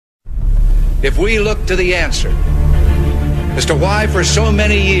if we look to the answer as to why for so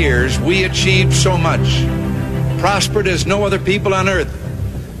many years we achieved so much, prospered as no other people on earth,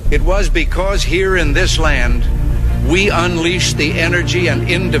 it was because here in this land we unleashed the energy and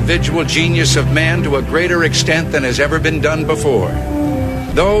individual genius of man to a greater extent than has ever been done before.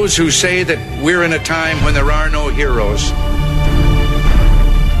 Those who say that we're in a time when there are no heroes,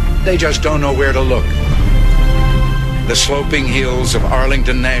 they just don't know where to look. The sloping hills of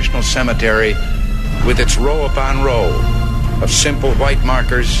Arlington National Cemetery, with its row upon row of simple white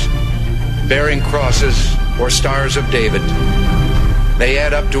markers bearing crosses or stars of David, they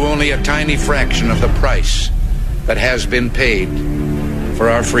add up to only a tiny fraction of the price that has been paid for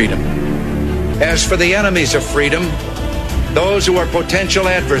our freedom. As for the enemies of freedom, those who are potential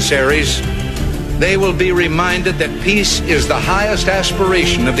adversaries, they will be reminded that peace is the highest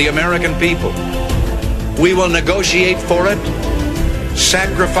aspiration of the American people. We will negotiate for it,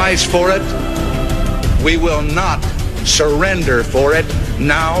 sacrifice for it. We will not surrender for it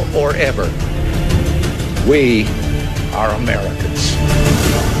now or ever. We are Americans.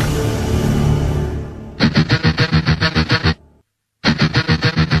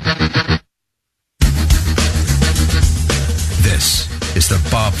 This is the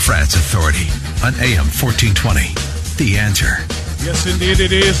Bob Frantz Authority on AM 1420. The Answer. Yes, indeed,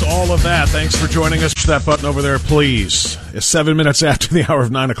 it is all of that. Thanks for joining us. Push that button over there, please. It's 7 minutes after the hour of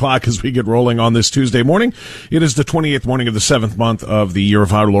 9 o'clock as we get rolling on this Tuesday morning. It is the 28th morning of the 7th month of the year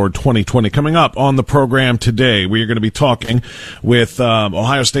of our Lord 2020. Coming up on the program today, we are going to be talking with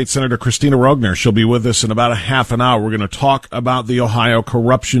Ohio State Senator Kristina Roegner. She'll be with us in about a half an hour. We're going to talk about the Ohio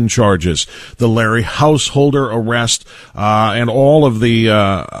corruption charges, the Larry Householder arrest, and all of the,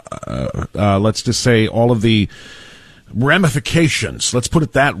 let's just say, all of the ramifications, let's put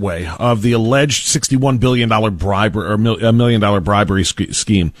it that way, of the alleged $61 billion bribery or $1 million bribery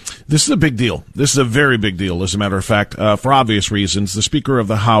scheme. This is a big deal. This is a very big deal, as a matter of fact, for obvious reasons. The Speaker of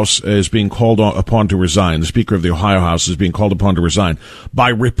the House is being called upon to resign. The Speaker of the Ohio House is being called upon to resign by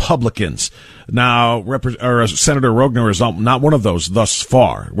Republicans. Now, Senator Roegner is not one of those thus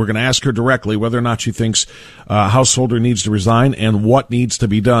far. We're going to ask her directly whether or not she thinks Householder needs to resign and what needs to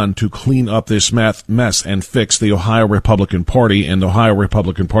be done to clean up this mess and fix the Ohio Republican Party and the Ohio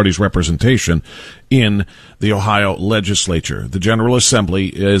Republican Party's representation in the Ohio legislature. The General Assembly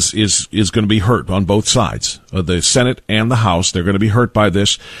is going to be hurt on both sides. The Senate and the House, they're going to be hurt by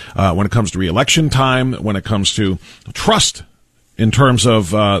this when it comes to re-election time, when it comes to trust in terms of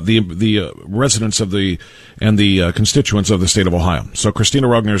the residents of the constituents of the state of Ohio. So Kristina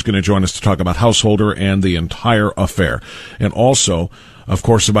Roegner is going to join us to talk about Householder and the entire affair, and also, of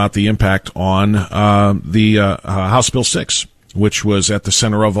course, about the impact on the House Bill 6, which was at the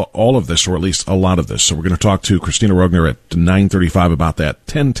center of all of this, or at least a lot of this. So we're going to talk to Kristina Roegner at 9:35 about that.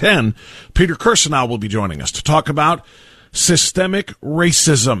 10:10, Peter Kirsanow will be joining us to talk about systemic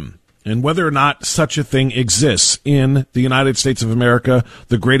racism and whether or not such a thing exists in the United States of America,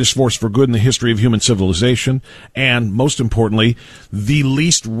 the greatest force for good in the history of human civilization, and, most importantly, the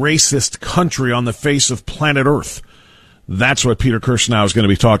least racist country on the face of planet Earth. That's what Peter Kirsanow is going to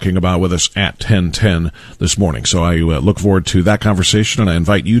be talking about with us at 10:10 this morning. So I look forward to that conversation, and I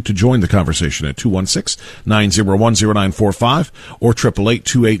invite you to join the conversation at 216-901-0945 or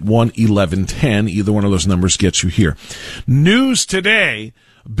 888-281-1110. Either one of those numbers gets you here. News today: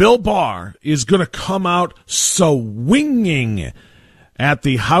 Bill Barr is going to come out swinging at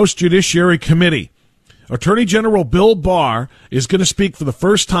the House Judiciary Committee. Attorney General Bill Barr is going to speak for the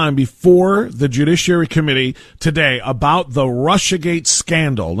first time before the Judiciary Committee today about the Russiagate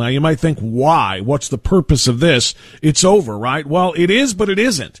scandal. Now, you might think, why? What's the purpose of this? It's over, right? Well, it is, but it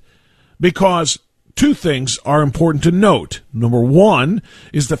isn't. Because two things are important to note. Number one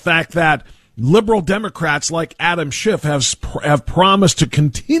is the fact that liberal Democrats like Adam Schiff have promised to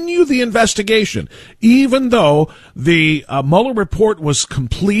continue the investigation, even though the Mueller report was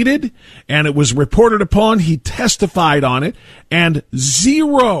completed and it was reported upon. He testified on it, and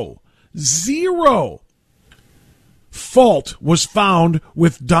zero fault was found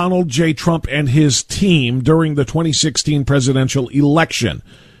with Donald J. Trump and his team during the 2016 presidential election.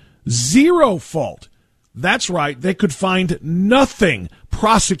 Zero fault. That's right. They could find nothing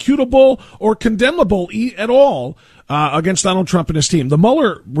prosecutable or condemnable at all against Donald Trump and his team. The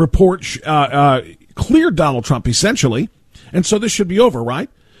Mueller report cleared Donald Trump, essentially, and so this should be over, right?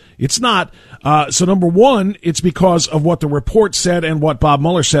 It's not. So number one, it's because of what the report said and what Bob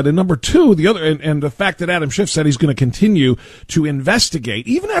Mueller said, and number two, and the fact that Adam Schiff said he's going to continue to investigate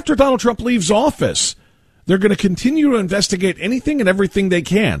even after Donald Trump leaves office. They're going to continue to investigate anything and everything they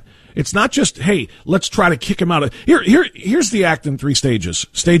can. It's not just, hey, let's try to kick him out of here's the act in 3 stages.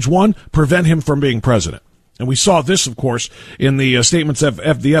 Stage 1, prevent him from being president. And we saw this, of course, in the statements of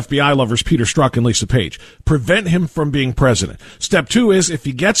the FBI lovers Peter Strzok and Lisa Page. Prevent him from being president. Step 2 is if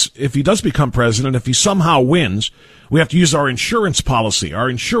he does become president, if he somehow wins, we have to use our insurance policy, our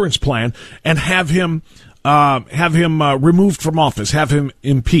insurance plan, and have him removed from office, have him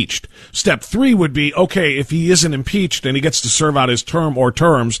impeached. Step 3 would be, okay, if he isn't impeached and he gets to serve out his term or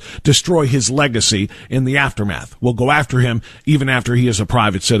terms, destroy his legacy in the aftermath. We'll go after him even after he is a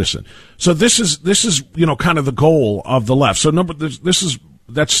private citizen. So this is kind of the goal of the left. So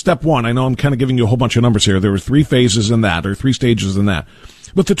that's step 1. I know I'm kind of giving you a whole bunch of numbers here. There were 3 phases in that, or 3 stages in that.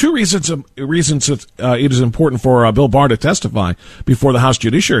 But the 2 reasons that it is important for Bill Barr to testify before the House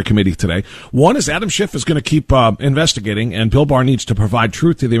Judiciary Committee today. One is Adam Schiff is going to keep investigating, and Bill Barr needs to provide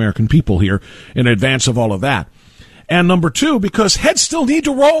truth to the American people here in advance of all of that. And number 2, because heads still need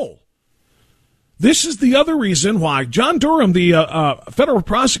to roll. This is the other reason why John Durham, the federal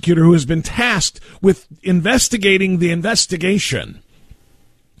prosecutor who has been tasked with investigating the investigation,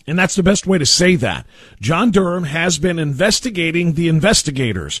 and that's the best way to say that. John Durham has been investigating the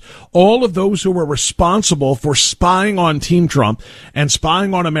investigators, all of those who were responsible for spying on Team Trump and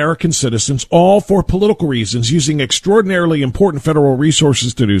spying on American citizens, all for political reasons, using extraordinarily important federal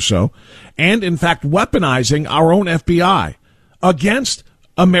resources to do so, and in fact weaponizing our own FBI against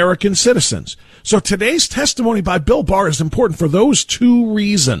American citizens. So today's testimony by Bill Barr is important for those 2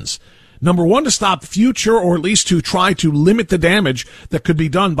 reasons. Number 1, to stop future, or at least to try to limit the damage that could be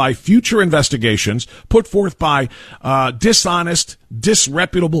done by future investigations put forth by dishonest,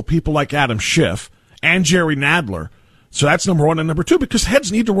 disreputable people like Adam Schiff and Jerry Nadler. So that's number 1. And number 2, because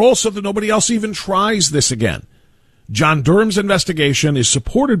heads need to roll so that nobody else even tries this again. John Durham's investigation is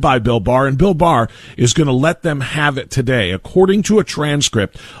supported by Bill Barr, and Bill Barr is going to let them have it today. According to a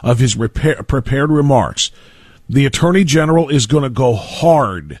transcript of his prepared remarks, the Attorney General is going to go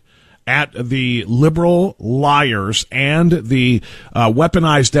hard at the liberal liars and the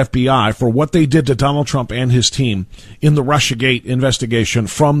weaponized FBI for what they did to Donald Trump and his team in the Russiagate investigation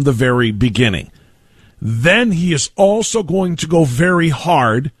from the very beginning. Then he is also going to go very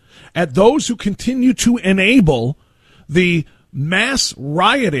hard at those who continue to enable the mass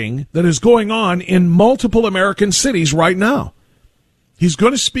rioting that is going on in multiple American cities right now. He's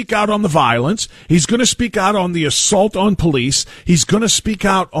going to speak out on the violence. He's going to speak out on the assault on police. He's going to speak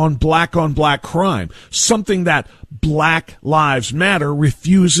out on black crime, something that Black Lives Matter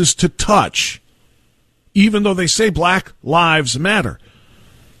refuses to touch, even though they say Black Lives Matter.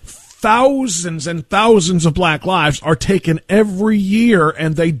 Thousands and thousands of black lives are taken every year,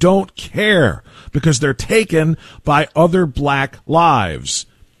 and they don't care because they're taken by other black lives.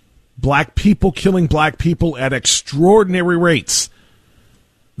 Black people killing black people at extraordinary rates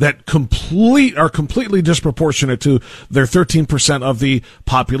that are completely disproportionate to their 13% of the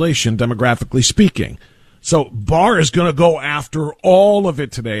population, demographically speaking. So Barr is going to go after all of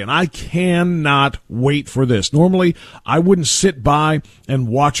it today, and I cannot wait for this. Normally, I wouldn't sit by and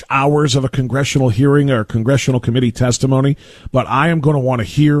watch hours of a congressional hearing or congressional committee testimony, but I am going to want to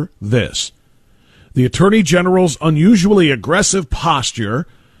hear this. The Attorney General's unusually aggressive posture,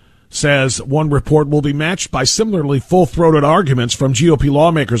 says one report, will be matched by similarly full-throated arguments from GOP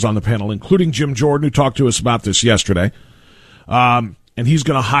lawmakers on the panel, including Jim Jordan, who talked to us about this yesterday. And he's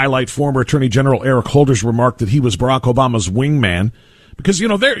going to highlight former Attorney General Eric Holder's remark that he was Barack Obama's wingman. Because,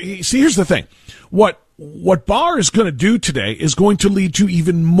 here's the thing. What Barr is going to do today is going to lead to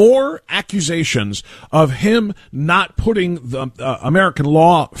even more accusations of him not putting the American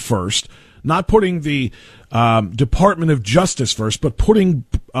law first, not putting the Department of Justice first, but putting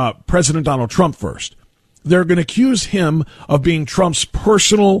President Donald Trump first. They're going to accuse him of being Trump's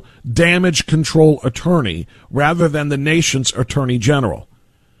personal damage control attorney rather than the nation's attorney general.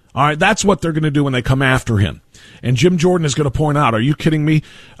 All right, that's what they're going to do when they come after him. And Jim Jordan is going to point out, are you kidding me?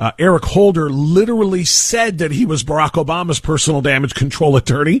 Eric Holder literally said that he was Barack Obama's personal damage control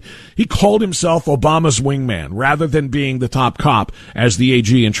attorney. He called himself Obama's wingman rather than being the top cop as the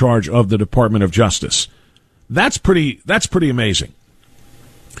AG in charge of the Department of Justice. That's pretty amazing.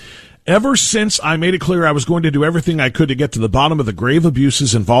 Ever since I made it clear I was going to do everything I could to get to the bottom of the grave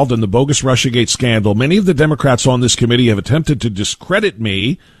abuses involved in the bogus Russiagate scandal, many of the Democrats on this committee have attempted to discredit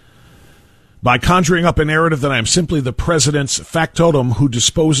me by conjuring up a narrative that I am simply the president's factotum who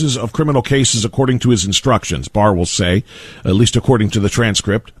disposes of criminal cases according to his instructions, Barr will say, at least according to the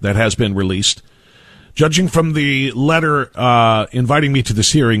transcript that has been released. Judging from the letter inviting me to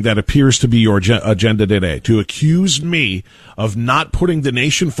this hearing, that appears to be your agenda today, to accuse me of not putting the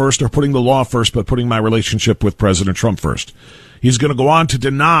nation first or putting the law first, but putting my relationship with President Trump first. He's going to go on to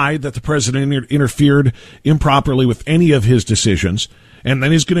deny that the president interfered improperly with any of his decisions, and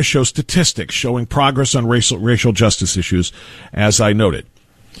then he's going to show statistics showing progress on racial justice issues, as I noted.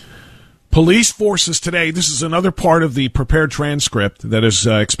 Police forces today, this is another part of the prepared transcript that is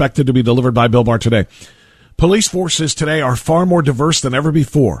expected to be delivered by Bill Barr today. Police forces today are far more diverse than ever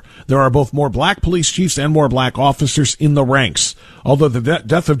before. There are both more black police chiefs and more black officers in the ranks. Although the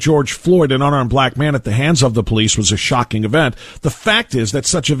death of George Floyd, an unarmed black man at the hands of the police, was a shocking event, the fact is that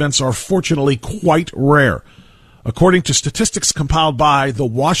such events are fortunately quite rare. According to statistics compiled by the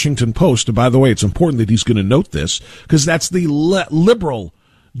Washington Post, and by the way, it's important that he's going to note this, because that's the liberal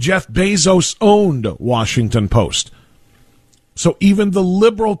Jeff Bezos-owned Washington Post. So even the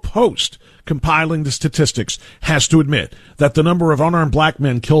liberal Post compiling the statistics has to admit that the number of unarmed black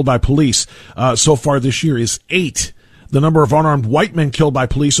men killed by police so far this year is 8. The number of unarmed white men killed by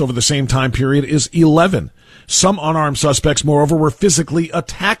police over the same time period is 11. Some unarmed suspects, moreover, were physically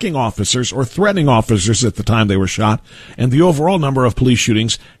attacking officers or threatening officers at the time they were shot, and the overall number of police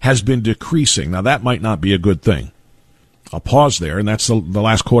shootings has been decreasing. Now, that might not be a good thing. I'll pause there, and that's the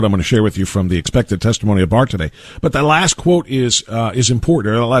last quote I'm going to share with you from the expected testimony of Barr today. But that last quote is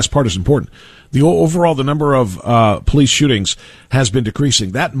important, or the last part is important. The overall, the number of police shootings has been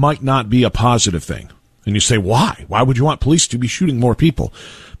decreasing. That might not be a positive thing. And you say, why? Why would you want police to be shooting more people?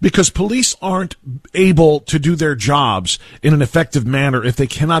 Because police aren't able to do their jobs in an effective manner if they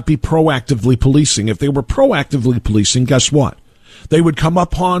cannot be proactively policing. If they were proactively policing, guess what? They would come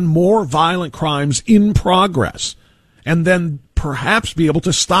upon more violent crimes in progress, and then perhaps be able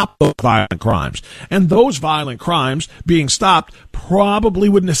to stop those violent crimes. And those violent crimes being stopped probably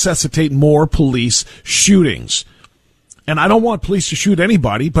would necessitate more police shootings. And I don't want police to shoot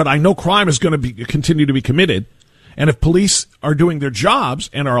anybody, but I know crime is going to continue to be committed. And if police are doing their jobs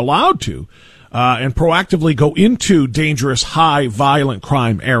and are allowed to, and proactively go into dangerous, high, violent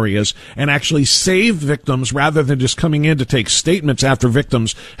crime areas and actually save victims rather than just coming in to take statements after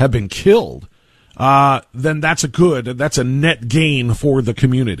victims have been killed, then that's a net gain for the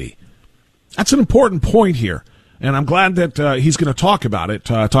community. That's an important point here, and I'm glad that he's going to talk about it,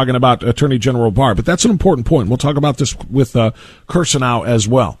 talking about Attorney General Barr, but that's an important point. We'll talk about this with Kirstenau as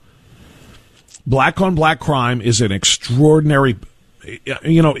well. Black-on-black crime is an extraordinary,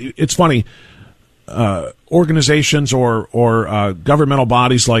 it's funny, organizations or governmental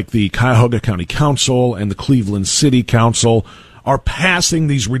bodies like the Cuyahoga County Council and the Cleveland City Council are passing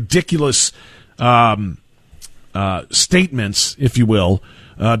these ridiculous statements, if you will,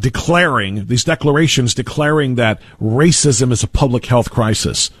 declaring that racism is a public health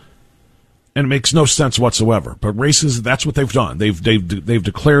crisis, and it makes no sense whatsoever. But racism, that's what they've done. They've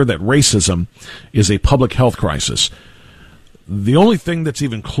declared that racism is a public health crisis. The only thing that's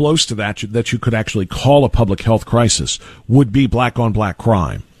even close to that you could actually call a public health crisis would be black-on-black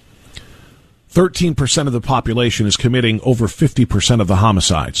crime. 13% of the population is committing over 50% of the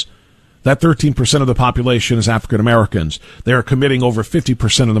homicides. That 13% of the population is African Americans. They are committing over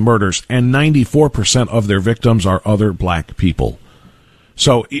 50% of the murders, and 94% of their victims are other black people.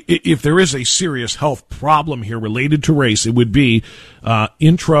 So if there is a serious health problem here related to race, it would be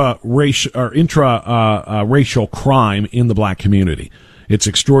intra-racial crime in the black community. It's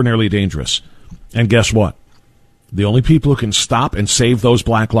extraordinarily dangerous. And guess what? The only people who can stop and save those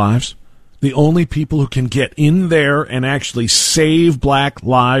black lives, the only people who can get in there and actually save black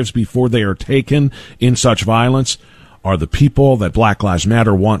lives before they are taken in such violence are the people that Black Lives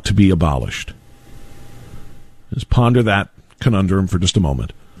Matter want to be abolished. Just ponder that conundrum for just a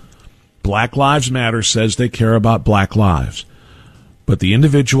moment. Black Lives Matter says they care about black lives, but the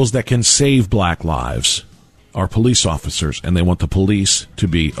individuals that can save black lives are police officers, and they want the police to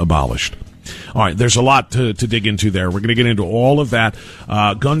be abolished. All right, there's a lot to dig into there. We're going to get into all of that.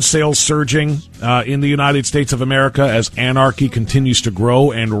 Gun sales surging in the United States of America as anarchy continues to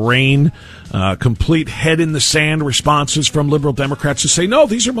grow and reign. Complete head-in-the-sand responses from liberal Democrats who say, no,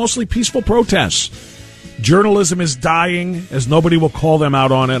 these are mostly peaceful protests. Journalism is dying, as nobody will call them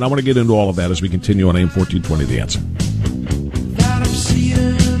out on it. I want to get into all of that as we continue on AM 1420, The Answer.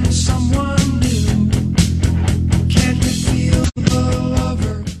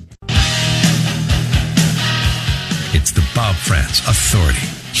 It's the Bob France Authority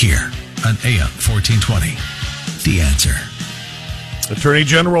here on AM 1420, The Answer. Attorney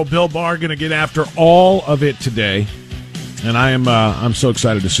General Bill Barr going to get after all of it today, and I'm so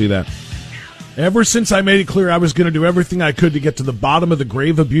excited to see that. Ever since I made it clear I was going to do everything I could to get to the bottom of the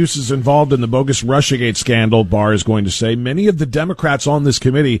grave abuses involved in the bogus Russiagate scandal, Barr is going to say, many of the Democrats on this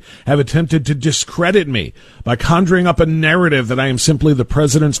committee have attempted to discredit me by conjuring up a narrative that I am simply the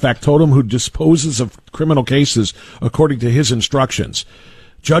president's factotum who disposes of criminal cases according to his instructions.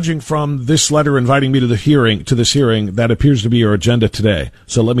 Judging from this letter inviting me to this hearing, that appears to be your agenda today.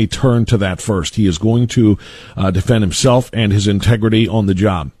 So let me turn to that first. He is going to defend himself and his integrity on the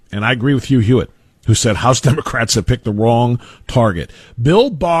job. And I agree with Hugh Hewitt, who said House Democrats have picked the wrong target. Bill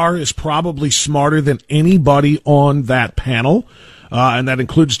Barr is probably smarter than anybody on that panel, and that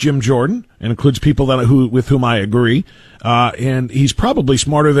includes Jim Jordan, and includes people with whom I agree. And he's probably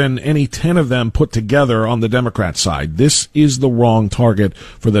smarter than any 10 of them put together on the Democrat side. This is the wrong target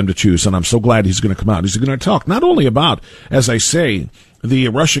for them to choose, and I'm so glad he's going to come out. He's going to talk not only about, as I say, the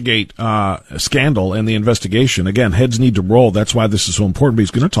Russiagate scandal and the investigation. Again, heads need to roll. That's why this is so important. But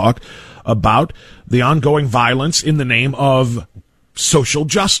he's going to talk about the ongoing violence in the name of social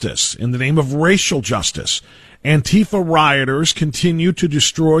justice, in the name of racial justice. Antifa rioters continue to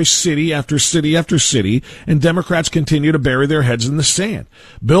destroy city after city after city, and Democrats continue to bury their heads in the sand.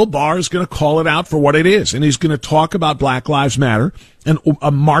 Bill Barr is going to call it out for what it is, and he's going to talk about Black Lives Matter,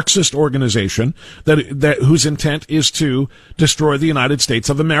 a Marxist organization that whose intent is to destroy the United States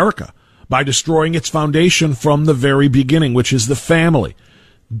of America by destroying its foundation from the very beginning, which is the family.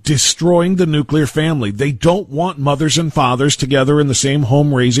 Destroying the nuclear family. They don't want mothers and fathers together in the same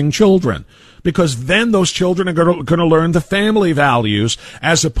home raising children, because then those children are going to learn the family values,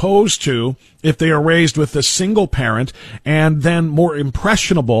 as opposed to if they are raised with a single parent and then more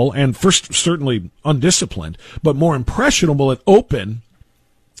impressionable and first certainly undisciplined, but more impressionable and open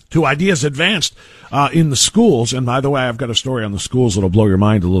to ideas advanced in the schools. And by the way, I've got a story on the schools that'll blow your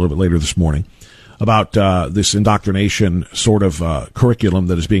mind a little bit later this morning about this indoctrination sort of curriculum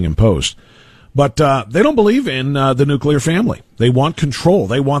that is being imposed. But they don't believe in the nuclear family. They want control.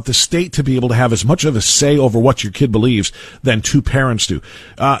 They want the state to be able to have as much of a say over what your kid believes than two parents do.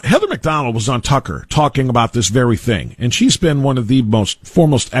 Heather McDonald was on Tucker talking about this very thing, and she's been one of the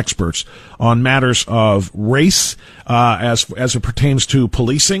foremost experts on matters of race as it pertains to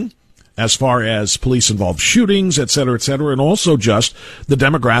policing, as far as police-involved shootings, et cetera, and also just the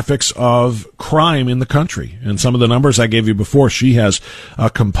demographics of crime in the country. And some of the numbers I gave you before, she has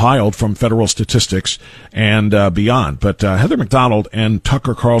compiled from federal statistics and beyond. But Heather McDonald and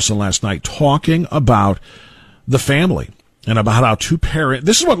Tucker Carlson last night talking about the family and about how two parents...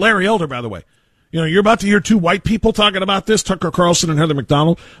 This is what Larry Elder, by the way. You know, you're about to hear two white people talking about this, Tucker Carlson and Heather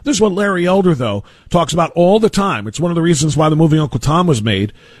McDonald. This is what Larry Elder, though, talks about all the time. It's one of the reasons why the movie Uncle Tom was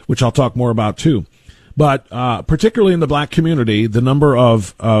made, which I'll talk more about, too. But particularly in the black community, the number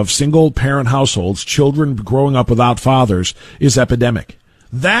of single-parent households, children growing up without fathers, is epidemic.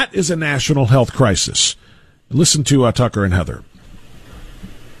 That is a national health crisis. Listen to Tucker and Heather.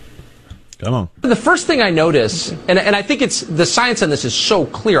 Come on. The first thing I notice, and I think it's the science on this is so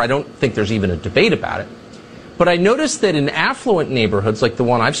clear, I don't think there's even a debate about it, but I notice that in affluent neighborhoods like the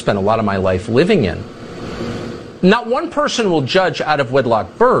one I've spent a lot of my life living in, not one person will judge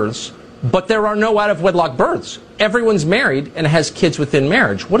out-of-wedlock births, but there are no out-of-wedlock births. Everyone's married and has kids within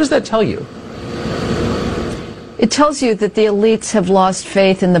marriage. What does that tell you? It tells you that the elites have lost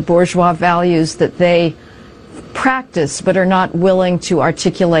faith in the bourgeois values that they practice but are not willing to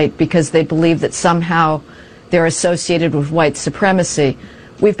articulate because they believe that somehow they're associated with white supremacy.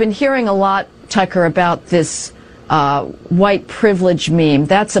 We've been hearing a lot, Tucker, about this white privilege meme.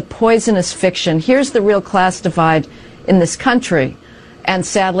 That's a poisonous fiction. Here's the real class divide in this country, and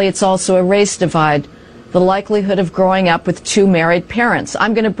sadly it's also a race divide. The likelihood of growing up with two married parents.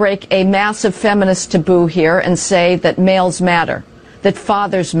 I'm going to break a massive feminist taboo here and say that males matter, that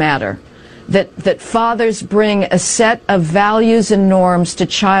fathers matter. That fathers bring a set of values and norms to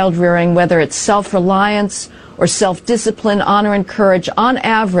child rearing, whether it's self-reliance or self-discipline, honor and courage, on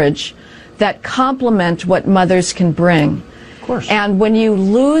average, that complement what mothers can bring. Of course. And when you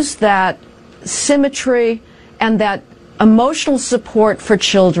lose that symmetry and that emotional support for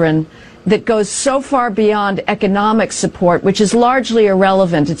children that goes so far beyond economic support, which is largely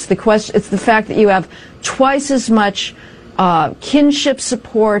irrelevant, it's the fact that you have twice as much kinship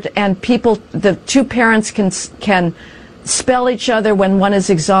support, and the two parents can spell each other when one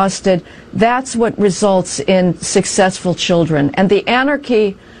is exhausted. That's what results in successful children. And the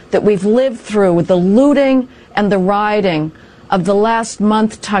anarchy that we've lived through with the looting and the rioting of the last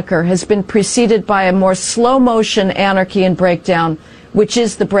month, Tucker, has been preceded by a more slow-motion anarchy and breakdown, which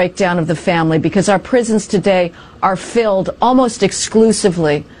is the breakdown of the family, because our prisons today are filled almost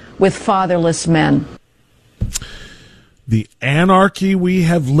exclusively with fatherless men. The anarchy we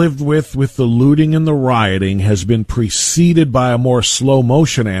have lived with the looting and the rioting, has been preceded by a more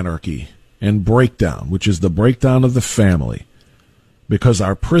slow-motion anarchy and breakdown, which is the breakdown of the family, because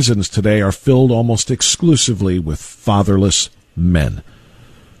our prisons today are filled almost exclusively with fatherless men.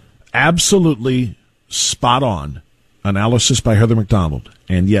 Absolutely spot-on analysis by Heather McDonald,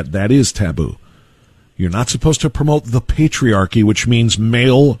 and yet that is taboo. You're not supposed to promote the patriarchy, which means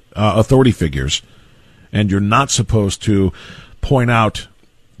male authority figures. And you're not supposed to point out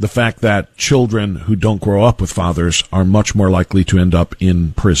the fact that children who don't grow up with fathers are much more likely to end up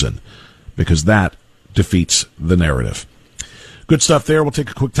in prison, because that defeats the narrative. Good stuff there. We'll take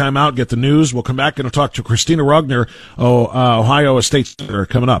a quick time out, get the news. We'll come back and talk to Kristina Roegner, Ohio State Senator,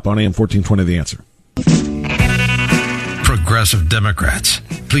 coming up on AM 1420 The Answer. Progressive Democrats,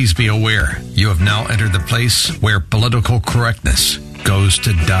 please be aware you have now entered the place where political correctness goes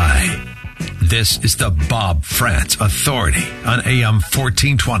to die. This is the Bob France Authority on AM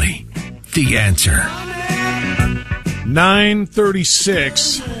 1420. The Answer.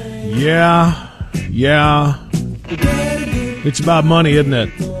 9:36. Yeah. It's about money, isn't it?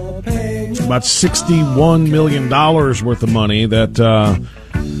 It's about $61 million worth of money that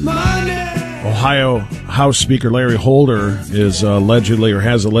Ohio House Speaker Larry Holder is allegedly, or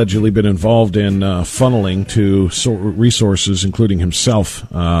has allegedly been involved in funneling to resources, including himself,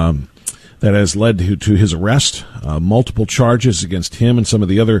 that has led to his arrest. Multiple charges against him and some of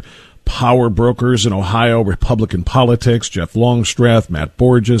the other power brokers in Ohio Republican politics, Jeff Longstreth, Matt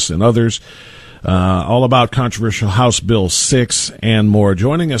Borges, and others. All about controversial House Bill 6 and more.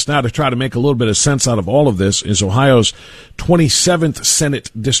 Joining us now to try to make a little bit of sense out of all of this is Ohio's 27th Senate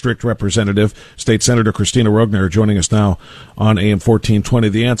District Representative, State Senator Kristina Roegner, joining us now on AM 1420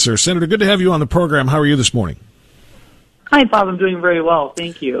 The Answer. Senator, good to have you on the program. How are you this morning? Hi, Bob. I'm doing very well.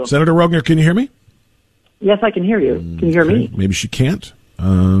 Thank you. Senator Roegner, can you hear me? Yes, I can hear you. Can you hear me? Maybe she can't.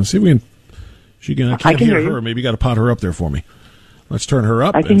 See if we can. I can't hear her. Maybe you got to pot her up there for me. Let's turn her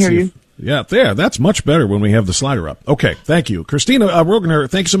up. I can hear you. Yeah, there. That's much better when we have the slider up. Okay, thank you. Kristina Roegner,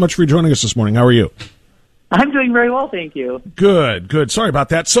 thanks so much for joining us this morning. How are you? I'm doing very well, thank you. Good. Sorry about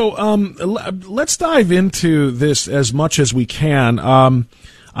that. So let's dive into this as much as we can.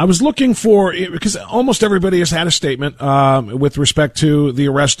 I was looking for, because almost everybody has had a statement with respect to the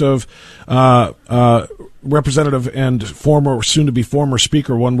arrest of Representative and soon-to-be former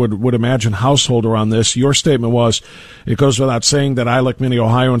Speaker, one would imagine, Householder on this. Your statement was, it goes without saying that I, like many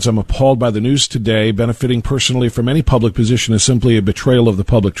Ohioans, am appalled by the news today. Benefiting personally from any public position is simply a betrayal of the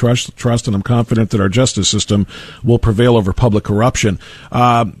public trust, and I'm confident that our justice system will prevail over public corruption.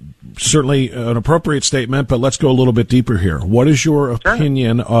 Certainly an appropriate statement, but let's go a little bit deeper here. What is your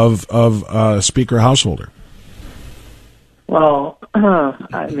opinion of Speaker Householder? Well,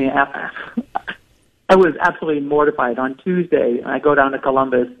 I mean, I was absolutely mortified. On Tuesday, I go down to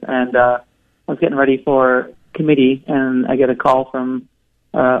Columbus, and I was getting ready for committee, and I get a call from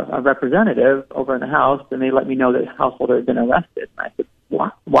a representative over in the House, and they let me know that Householder had been arrested. And I said,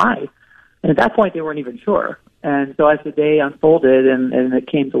 why? And at that point, they weren't even sure. And so as the day unfolded and it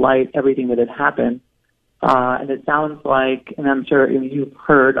came to light, everything that had happened, and it sounds like, and I'm sure you've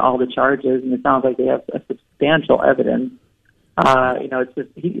heard all the charges, and it sounds like they have a substantial evidence. It's just,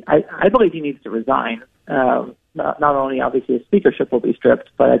 I believe he needs to resign. Not only, obviously, his speakership will be stripped,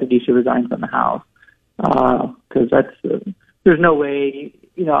 but I think he should resign from the House. Because there's no way,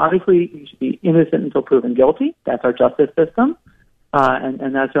 obviously he should be innocent until proven guilty. That's our justice system.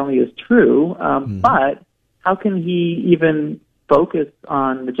 And that certainly is true. But how can he even focus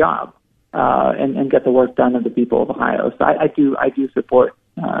on the job and get the work done of the people of Ohio? So I do support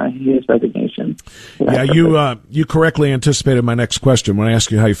his resignation. Yeah, you correctly anticipated my next question when I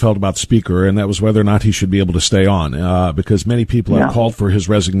asked you how you felt about the Speaker, and that was whether or not he should be able to stay on, because many people have called for his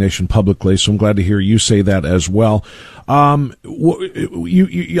resignation publicly, so I'm glad to hear you say that as well.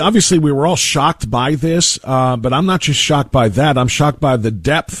 You obviously, we were all shocked by this, but I'm not just shocked by that. I'm shocked by the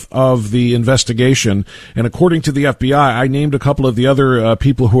depth of the investigation. And according to the FBI, I named a couple of the other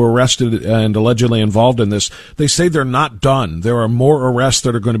people who were arrested and allegedly involved in this. They say they're not done. There are more arrests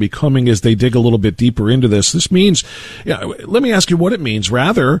that are going to be coming as they dig a little bit deeper into this. This means, let me ask you what it means,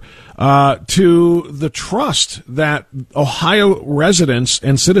 rather, to the trust that Ohio residents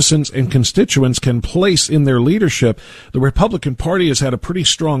and citizens and constituents can place in their leadership. The Republican Party has had a pretty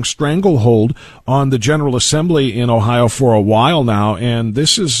strong stranglehold on the General Assembly in Ohio for a while now, and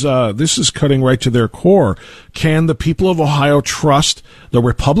this is cutting right to their core. Can the people of Ohio trust the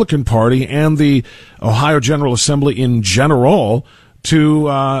Republican Party and the Ohio General Assembly in general to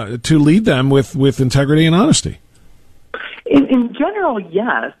lead them with integrity and honesty? In general,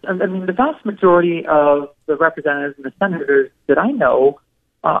 yes. I mean, the vast majority of the representatives and the senators that I know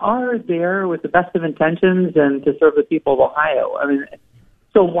are there with the best of intentions and to serve the people of Ohio. I mean,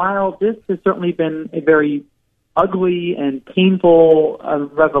 so while this has certainly been a very ugly and painful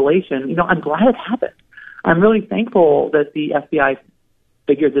revelation, I'm glad it happened. I'm really thankful that the FBI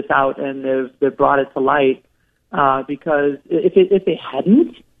figured this out and they've brought it to light because if they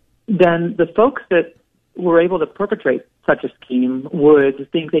hadn't, then the folks that were able to perpetrate such a scheme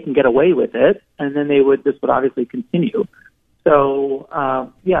would think they can get away with it, and then this would obviously continue. So,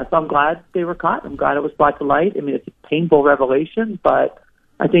 so I'm glad they were caught. I'm glad it was brought to light. I mean, it's a painful revelation, but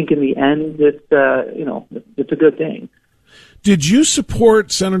I think in the end, it's a good thing. Did you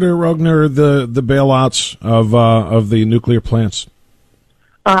support, Senator Roegner, the bailouts of the nuclear plants?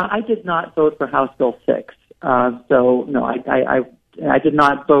 I did not vote for House Bill 6. So, no, I did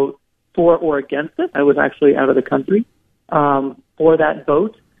not vote for or against it. I was actually out of the country for that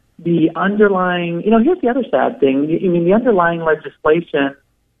vote. The underlying, here's the other sad thing. I mean, the underlying legislation,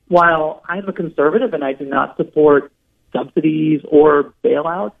 while I'm a conservative and I do not support subsidies or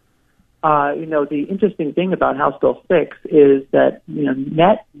bailouts, the interesting thing about House Bill 6 is that,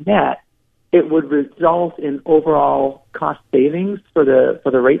 net, it would result in overall cost savings for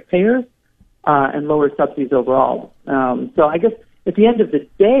the ratepayers and lower subsidies overall. So I guess at the end of the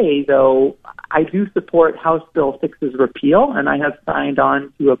day, though, I do support House Bill 6's repeal, and I have signed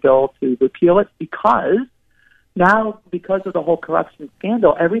on to a bill to repeal it because of the whole corruption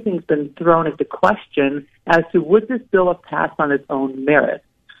scandal, everything's been thrown into question as to would this bill have passed on its own merit.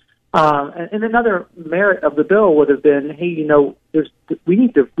 And another merit of the bill would have been, hey,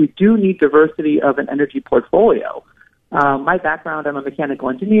 we do need diversity of an energy portfolio. My background, I'm a mechanical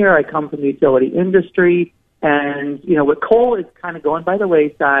engineer. I come from the utility industry. And, with coal is kind of going by the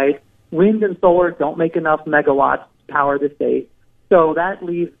wayside. Wind and solar don't make enough megawatts to power the state. So that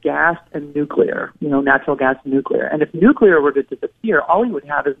leaves gas and nuclear, natural gas and nuclear. And if nuclear were to disappear, all we would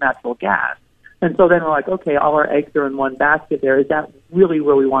have is natural gas. And so then we're like, okay, all our eggs are in one basket there. Is that really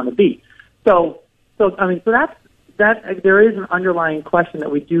where we want to be? So that's there is an underlying question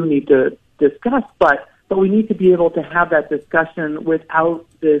that we do need to discuss, but we need to be able to have that discussion without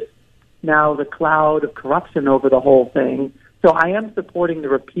the cloud of corruption over the whole thing. So I am supporting the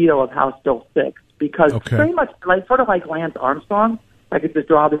repeal of House Bill 6 because very much sort of like Lance Armstrong. I could just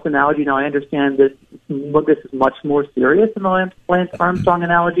draw this analogy. Now I understand that this is much more serious than the Lance Armstrong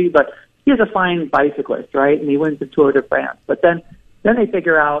analogy, but he's a fine bicyclist, right? And he wins the Tour de France. But then they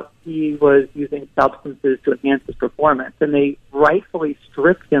figure out he was using substances to enhance his performance, and they rightfully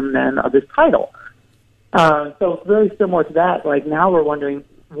stripped him then of his title. So it's very similar to that. Like now we're wondering,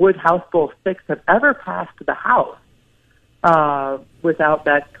 would House Bill 6 have ever passed the House without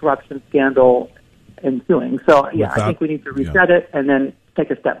that corruption scandal ensuing? So, I think we need to reset it and then take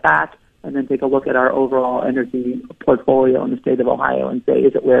a step back and then take a look at our overall energy portfolio in the state of Ohio and say,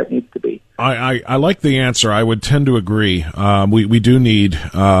 is it where it needs to be? I like the answer. I would tend to agree. We do need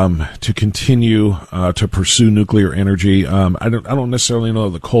to continue to pursue nuclear energy. I don't necessarily know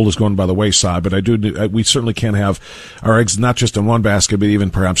that the coal is going by the wayside, but we certainly can't have our eggs not just in one basket, but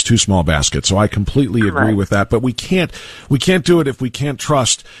even perhaps two small baskets. So I completely agree with that. But we can't do it if we can't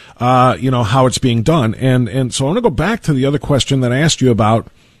trust how it's being done. And so I want to go back to the other question that I asked you about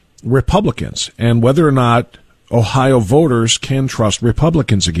Republicans and whether or not Ohio voters can trust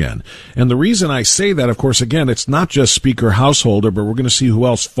Republicans again. And the reason I say that, of course, again, it's not just Speaker Householder, but we're going to see who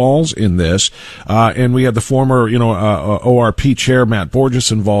else falls in this. And we had the former, ORP chair, Matt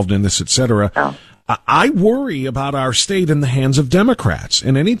Borges, involved in this, et cetera. Oh. I worry about our state in the hands of Democrats.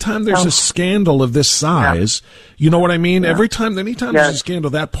 And anytime there's a scandal of this size, you know what I mean? Yeah. Anytime there's a scandal,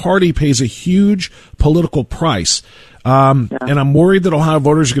 that party pays a huge political price. And I'm worried that Ohio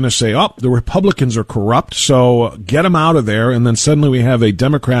voters are going to say, the Republicans are corrupt, so get them out of there. And then suddenly we have a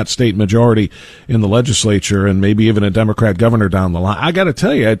Democrat state majority in the legislature and maybe even a Democrat governor down the line. I got to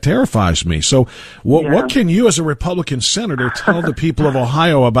tell you, it terrifies me. So what can you as a Republican senator tell the people of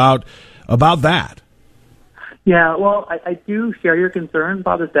Ohio about that? Yeah, well, I do share your concern,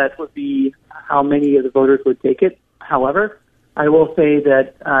 Bob, that would be how many of the voters would take it. However, I will say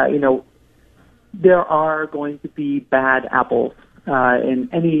that, there are going to be bad apples in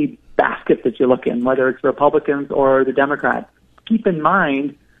any basket that you look in, whether it's Republicans or the Democrats. Keep in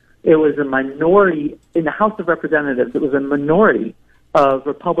mind, it was a minority in the House of Representatives. It was a minority of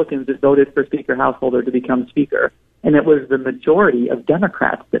Republicans that voted for Speaker Householder to become Speaker, and it was the majority of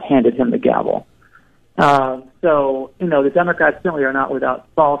Democrats that handed him the gavel. So, the Democrats certainly are not without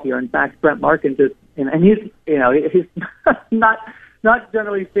fault here. In fact, Brent Markins is, and he's not not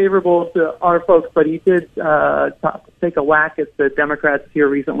generally favorable to our folks, but he did take a whack at the Democrats here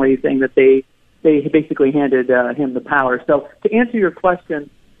recently, saying that they basically handed him the power. So to answer your question,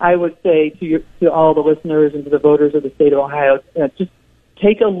 I would say to all the listeners and to the voters of the state of Ohio, just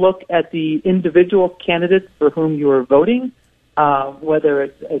take a look at the individual candidates for whom you are voting, whether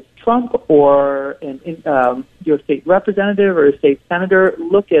it's Trump or your state representative or a state senator.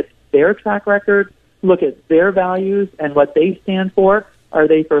 Look at their track record, look at their values and what they stand for. Are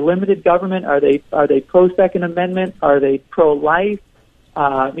they for limited government? Are they pro-Second Amendment? Are they pro-life?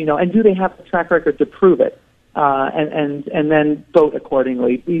 And do they have a track record to prove it? And then vote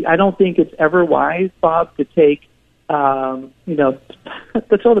accordingly. I don't think it's ever wise, Bob, to take, to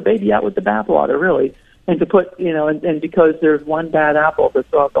throw the baby out with the bathwater, really, and to put, and because there's one bad apple, to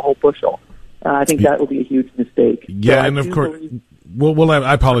throw out the whole bushel. I think that would be a huge mistake. Yeah, and of course,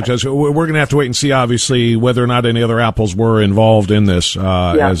 I apologize. We're going to have to wait and see, obviously, whether or not any other apples were involved in this,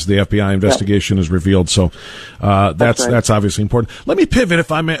 as the FBI investigation is revealed. So that's obviously important. Let me pivot,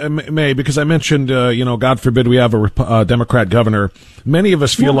 if I may, because I mentioned, God forbid we have a Democrat governor. Many of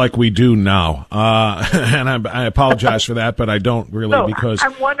us feel like we do now, and I apologize for that, but I don't really, because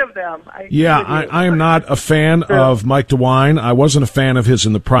I'm one of them. I am not a fan of Mike DeWine. I wasn't a fan of his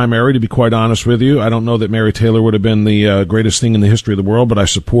in the primary, to be quite honest with you. I don't know that Mary Taylor would have been the greatest thing in the history of the world, but I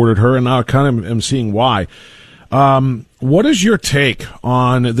supported her, and now I kind of am seeing why. What is your take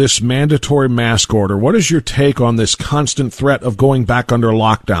on this mandatory mask order? What is your take on this constant threat of going back under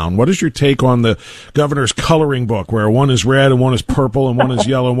lockdown? What is your take on the governor's coloring book, where one is red and one is purple and one is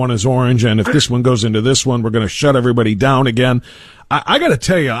yellow and one is orange, and if this one goes into this one, we're going to shut everybody down again? I got to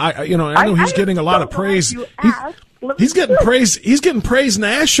tell you, I know he's getting a lot of praise. He's getting praise. He's getting praise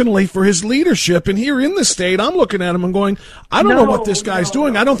nationally for his leadership, and here in the state, I'm looking at him and going, I don't know what this guy's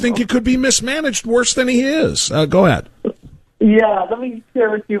doing. I don't think it could be mismanaged worse than he is. Go ahead. Yeah, let me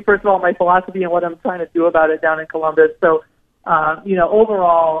share with you, first of all, my philosophy and what I'm trying to do about it down in Columbus. So,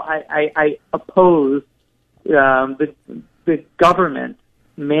 overall, I oppose the government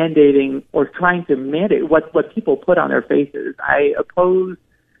mandating or trying to mandate what people put on their faces. I oppose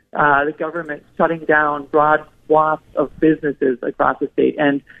the government shutting down broad swaths of businesses across the state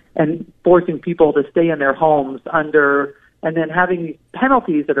and forcing people to stay in their homes and then having these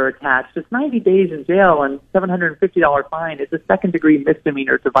penalties that are attached. It's 90 days in jail and $750 fine. It's a second-degree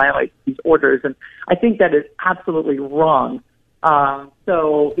misdemeanor to violate these orders, and I think that is absolutely wrong. You're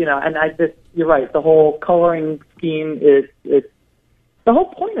right. The whole coloring scheme is the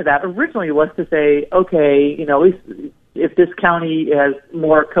whole point of that originally was to say, okay, if this county has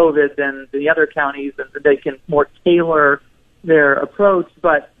more COVID than the other counties, then they can more tailor their approach.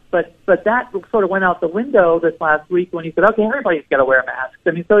 But that sort of went out the window this last week when he said, okay, everybody's got to wear masks.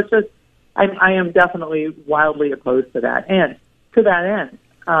 I mean, so it's just, I am definitely wildly opposed to that. And to that end,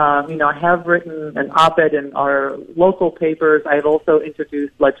 I have written an op-ed in our local papers. I have also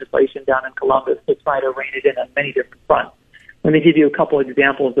introduced legislation down in Columbus to try to rein it in on many different fronts. Let me give you a couple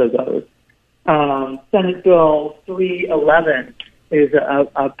examples of those. Senate Bill 311 is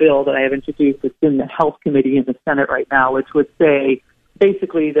a bill that I have introduced. It's in the Health Committee in the Senate right now, which would say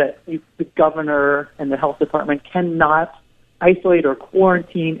basically that the governor and the health department cannot isolate or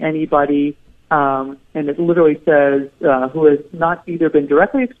quarantine anybody, and it literally says who has not either been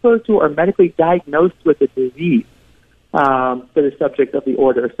directly exposed to or medically diagnosed with a disease that is subject of the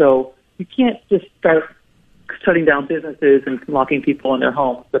order. So you can't just start shutting down businesses and locking people in their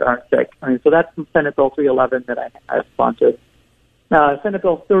homes that aren't sick. So that's from Senate Bill 311 that I've sponsored. Senate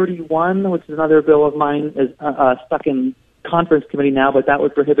Bill 31, which is another bill of mine, is stuck in conference committee now, but that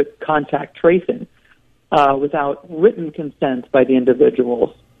would prohibit contact tracing without written consent by the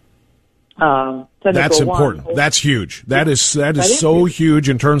individuals. That's important. That's huge. That is so huge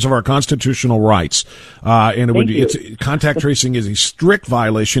in terms of our constitutional rights. And contact tracing is a strict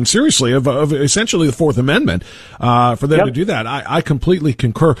violation, seriously, of essentially the Fourth Amendment. For them to do that, I completely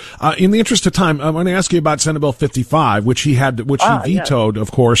concur. In the interest of time, I'm going to ask you about Senate Bill 55, which he vetoed,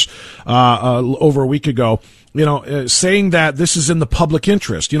 of course, over a week ago. Saying that this is in the public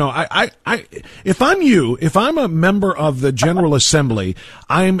interest. If I'm a member of the General Assembly,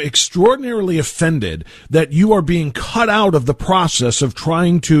 I'm extraordinarily offended that you are being cut out of the process of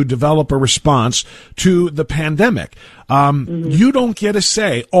trying to develop a response to the pandemic. You don't get a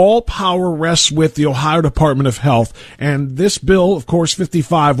say. All power rests with the Ohio Department of Health, and this bill, of course,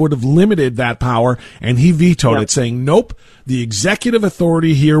 55, would have limited that power, and he vetoed it, saying, nope, the executive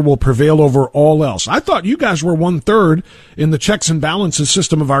authority here will prevail over all else. I thought you guys were 1/3 in the checks and balances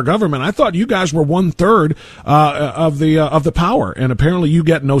system of our government. I thought you guys were 1/3 of the power, and apparently you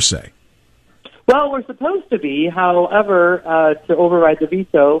get no say. Well, we're supposed to be. However, to override the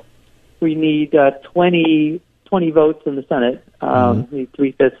veto, we need 20 votes in the Senate, need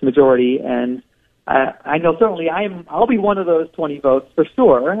 3/5 majority, and I know certainly I'll be one of those 20 votes for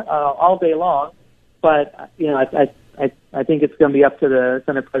sure, all day long. But I think it's going to be up to the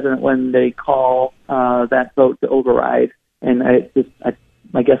Senate President when they call that vote to override, and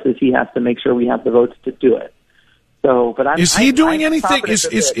my guess is he has to make sure we have the votes to do it. So, but is he doing anything? Is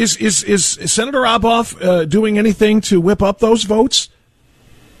Senator Obhoff doing anything to whip up those votes?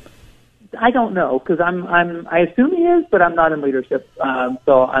 I don't know, because I assume he is, but I'm not in leadership,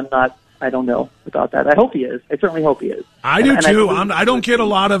 so I don't know about that. I hope he is. I certainly hope he is. I do too. I don't have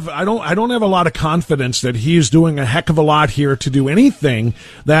a lot of confidence that he is doing a heck of a lot here to do anything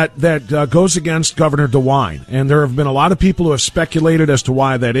that goes against Governor DeWine. And there have been a lot of people who have speculated as to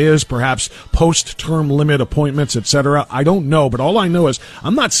why that is, perhaps post-term limit appointments, etc. I don't know, but all I know is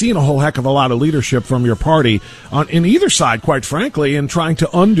I'm not seeing a whole heck of a lot of leadership from your party in either side, quite frankly, in trying to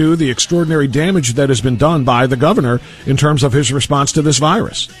undo the extraordinary damage that has been done by the governor in terms of his response to this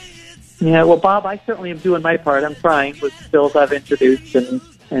virus. Yeah, well, Bob, I certainly am doing my part. I'm trying with bills I've introduced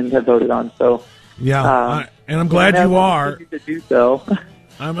and have voted on. So yeah, and I'm glad you are. To do so.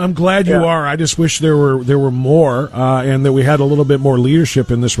 I'm glad you are. I just wish there were more, and that we had a little bit more leadership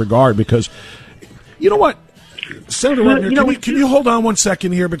in this regard. Because you know what, Senator Roegner, can you hold on one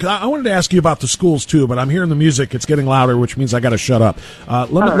second here? Because I wanted to ask you about the schools too, but I'm hearing the music; it's getting louder, which means I got to shut up.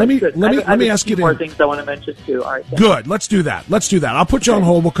 Let me ask you more things I want to mention too. All right, good. Let's do that. I'll put you on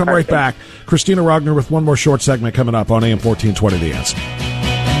hold. We'll come right back. Kristina Roegner with one more short segment coming up on AM 1420. The Answer.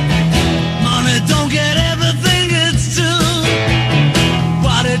 Money don't get everything it's due.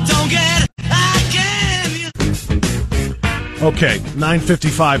 What it don't get, I can. Okay,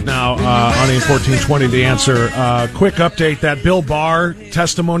 9:55 now on AM 1420. The Answer. Quick update: that Bill Barr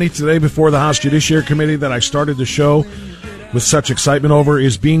testimony today before the House Judiciary Committee that I started the show with such excitement over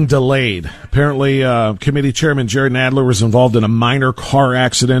is being delayed. Apparently, committee chairman Jerry Nadler was involved in a minor car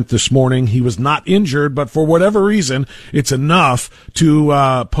accident this morning. He was not injured, but for whatever reason, it's enough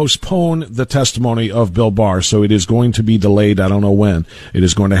to postpone the testimony of Bill Barr. So it is going to be delayed. I don't know when. It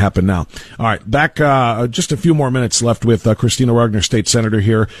is going to happen now. All right, back just a few more minutes left with Kristina Roegner, state senator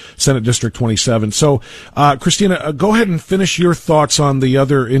here, Senate District 27. So, Kristina, go ahead and finish your thoughts on the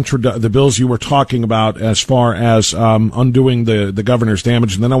other the bills you were talking about as far as undoing the governor's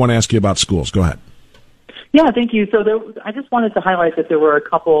damage, and then I want to ask you about schools. Go ahead. Yeah, thank you. So I just wanted to highlight that there were a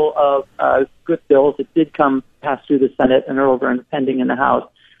couple of good bills that did pass through the Senate and are over and pending in the House.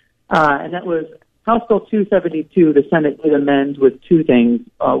 And that was House Bill 272. The Senate did amend with two things.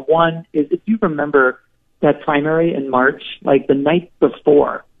 One is, if you remember that primary in March, like the night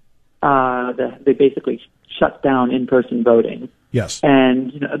before, they basically shut down in-person voting. Yes.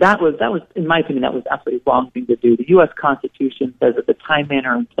 And that was, in my opinion, that was absolutely the wrong thing to do. The U.S. Constitution says that the time,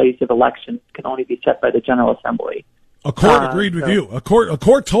 manner, and place of elections can only be set by the General Assembly. A court agreed with you. A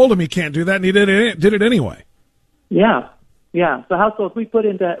court told him he can't do that, and he did it anyway. Yeah. So House bills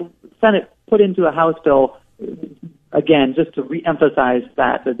Senate put into a House bill, again, just to reemphasize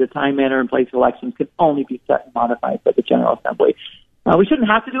that the time, manner, and place of elections can only be set and modified by the General Assembly. We shouldn't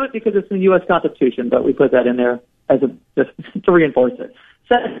have to do it because it's in the U.S. Constitution, but we put that in there as just to reinforce it.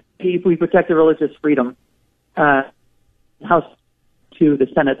 Second, we protect the religious freedom. House 2, the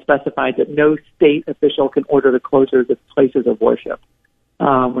Senate specified that no state official can order the closures of places of worship,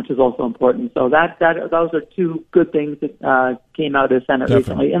 which is also important. So those are two good things that came out of the Senate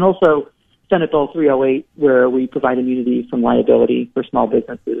recently. And also Senate Bill 308, where we provide immunity from liability for small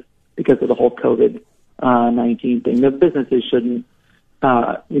businesses because of the whole COVID-19 thing. The businesses shouldn't,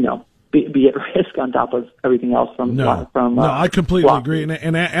 be at risk on top of everything else No, I completely agree.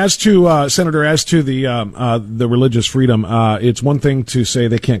 And as to Senator, as to the religious freedom, it's one thing to say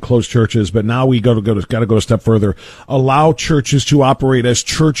they can't close churches, but now we got to go a step further. Allow churches to operate as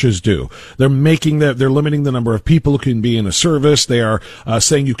churches do. They're limiting the number of people who can be in a service. They are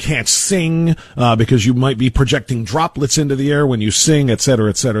saying you can't sing because you might be projecting droplets into the air when you sing, et cetera,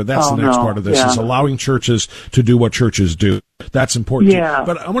 et cetera. That's the next part of this is allowing churches to do what churches do. That's important. Yeah.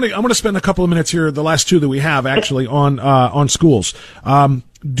 But I'm going to spend a couple of minutes here, the last two that we have actually on schools. On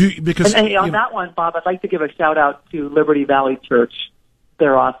that one, Bob, I'd like to give a shout out to Liberty Valley Church.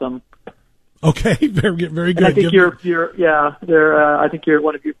 They're awesome. Okay, very good, very good. And I think I think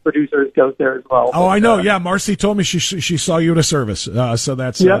one of your producers goes there as well. Oh, I know. Yeah, Marcy told me she saw you at a service. So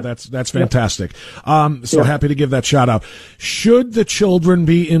that's fantastic. Happy to give that shout out. Should the children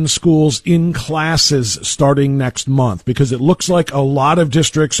be in schools in classes starting next month? Because it looks like a lot of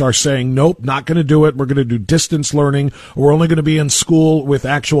districts are saying, nope, not going to do it. We're going to do distance learning. We're only going to be in school with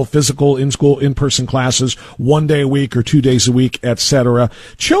actual physical in-person classes 1 day a week or 2 days a week, etc.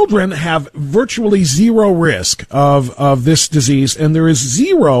 Children have virtually zero risk of this disease, and there is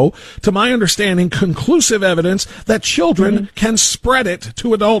zero, to my understanding, conclusive evidence that children can spread it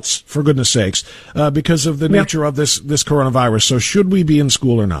to adults, for goodness sakes, because of the nature of this coronavirus. So should we be in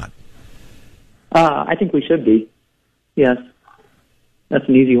school or not? I think we should be. Yes. That's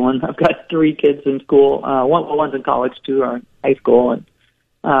an easy one. I've got 3 kids in school. One's in college, 2 are in high school. And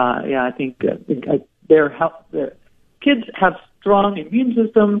I think their kids have strong immune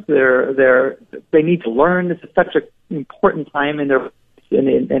systems. They need to learn. This is such an important time in their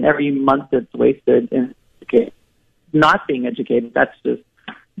and every month that's wasted in not being educated. That's just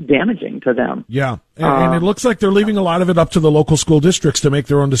damaging to them. Yeah, and it looks like they're leaving a lot of it up to the local school districts to make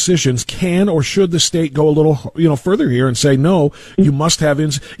their own decisions. Can or should the state go a little, further here and say, no, you must have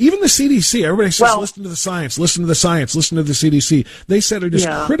even the CDC. Everybody says, listen to the science, listen to the science, listen to the CDC. They said it is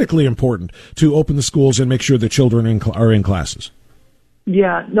critically important to open the schools and make sure the children are in classes.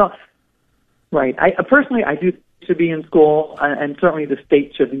 Yeah, no, right. I do should be in school, and certainly the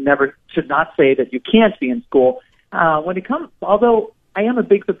state should not say that you can't be in school. Although I am a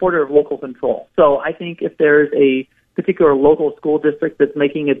big supporter of local control. So I think if there's a particular local school district that's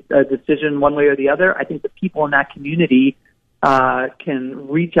making a decision one way or the other, I think the people in that community can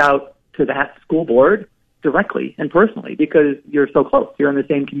reach out to that school board directly and personally because you're so close. You're in the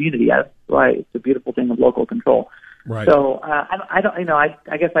same community. That's why it's a beautiful thing of local control. Right. So I don't.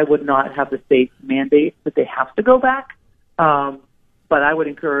 I guess I would not have the state mandate that they have to go back. But I would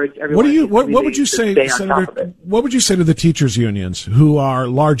encourage everyone. What would you say, Senator? What would you say to the teachers' unions who are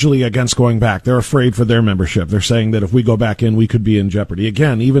largely against going back? They're afraid for their membership. They're saying that if we go back in, we could be in jeopardy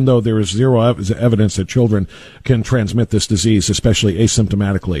again. Even though there is zero evidence that children can transmit this disease, especially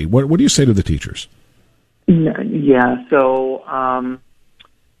asymptomatically. What do you say to the teachers? Yeah. So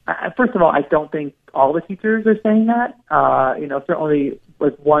first of all, I don't think all the teachers are saying that. Certainly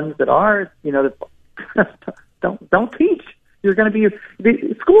with ones that are, don't teach. You're going to be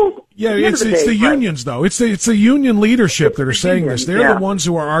the schools. Yeah, it's the unions though. It's the union leadership that are saying this. They're the ones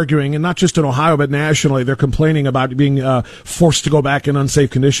who are arguing, and not just in Ohio but nationally. They're complaining about being forced to go back in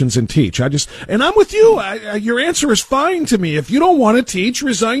unsafe conditions and teach. And I'm with you. Your answer is fine to me. If you don't want to teach,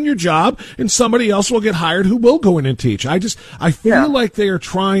 resign your job, and somebody else will get hired who will go in and teach. I feel like they are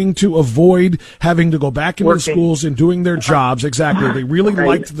trying to avoid having to go back into the schools and doing their jobs. Exactly. They really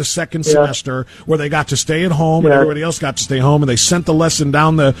liked the second semester where they got to stay at home and everybody else got to stay home, and they sent the lesson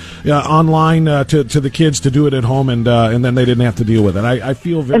down the online to the kids to do it at home, and then they didn't have to deal with it. I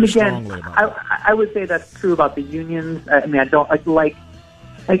feel very strongly about it. I would say that's true about the unions. I mean, I don't want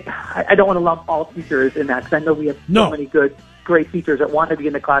to lump all teachers in that because I know we have so many great teachers that want to be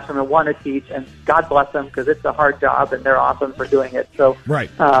in the classroom and want to teach, and God bless them because it's a hard job and they're awesome for doing it. So right,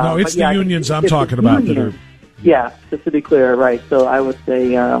 it's the unions I'm talking about. Just to be clear, right? So I would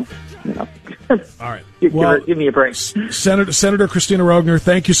say, all right. Give me a break. Senator Kristina Roegner,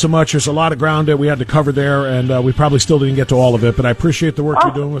 thank you so much. There's a lot of ground that we had to cover there, and we probably still didn't get to all of it, but I appreciate the work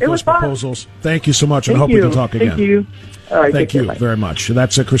you're doing with those proposals. Thank you so much, and I hope we can talk again. Thank you. All right, thank you very much.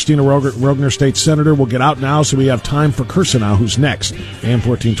 That's Kristina Roegner, State Senator. We'll get out now, so we have time for Kirsten now, who's next. AM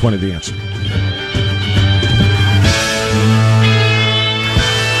 1420, The Answer.